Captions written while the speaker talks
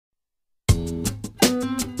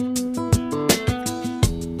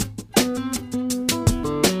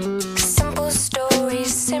Simple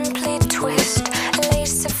stories simply twist.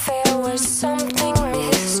 Lace affair was something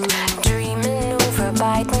missed. Dreaming over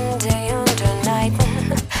Biden day under night.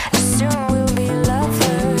 Soon we'll be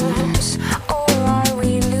lovers, or are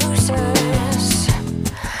we losers?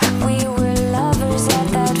 We were lovers at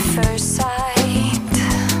that first sight.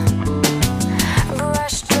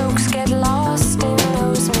 Brushstrokes get lost in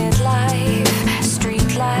those midlife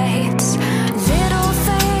streetlights. Little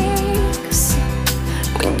things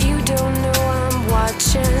when you don't know I'm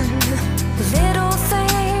watching. Little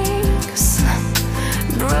things,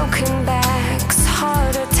 broken backs,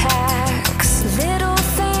 heart attacks. Little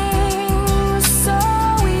things so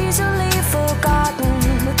easily forgotten.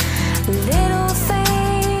 Little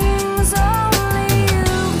things only you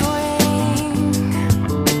bring.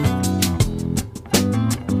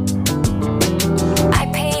 I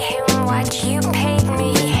pay him what you paid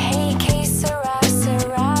me. Hey, que sera,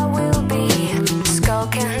 will be.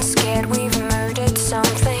 Skulking, scared we've murdered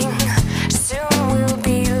something. Soon we'll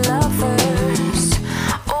be lovers,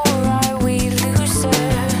 or are we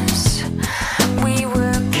losers? We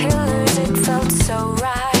were killers, it felt so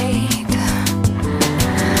right.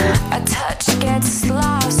 A touch gets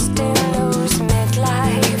lost in those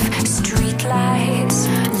midlife streetlights.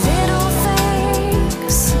 Little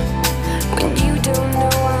things when you don't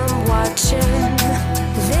know I'm watching.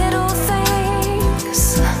 Little things,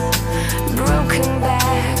 broken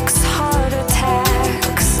backs, heart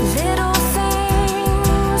attacks. Little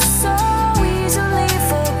things so easily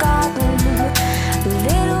forgotten.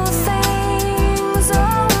 Little things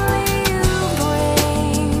only you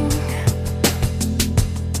bring.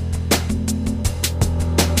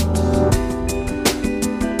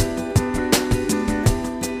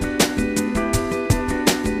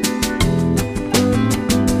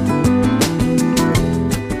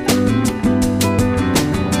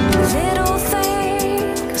 Little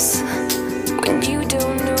things when you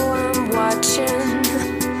don't know I'm watching.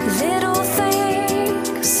 Little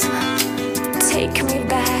things take me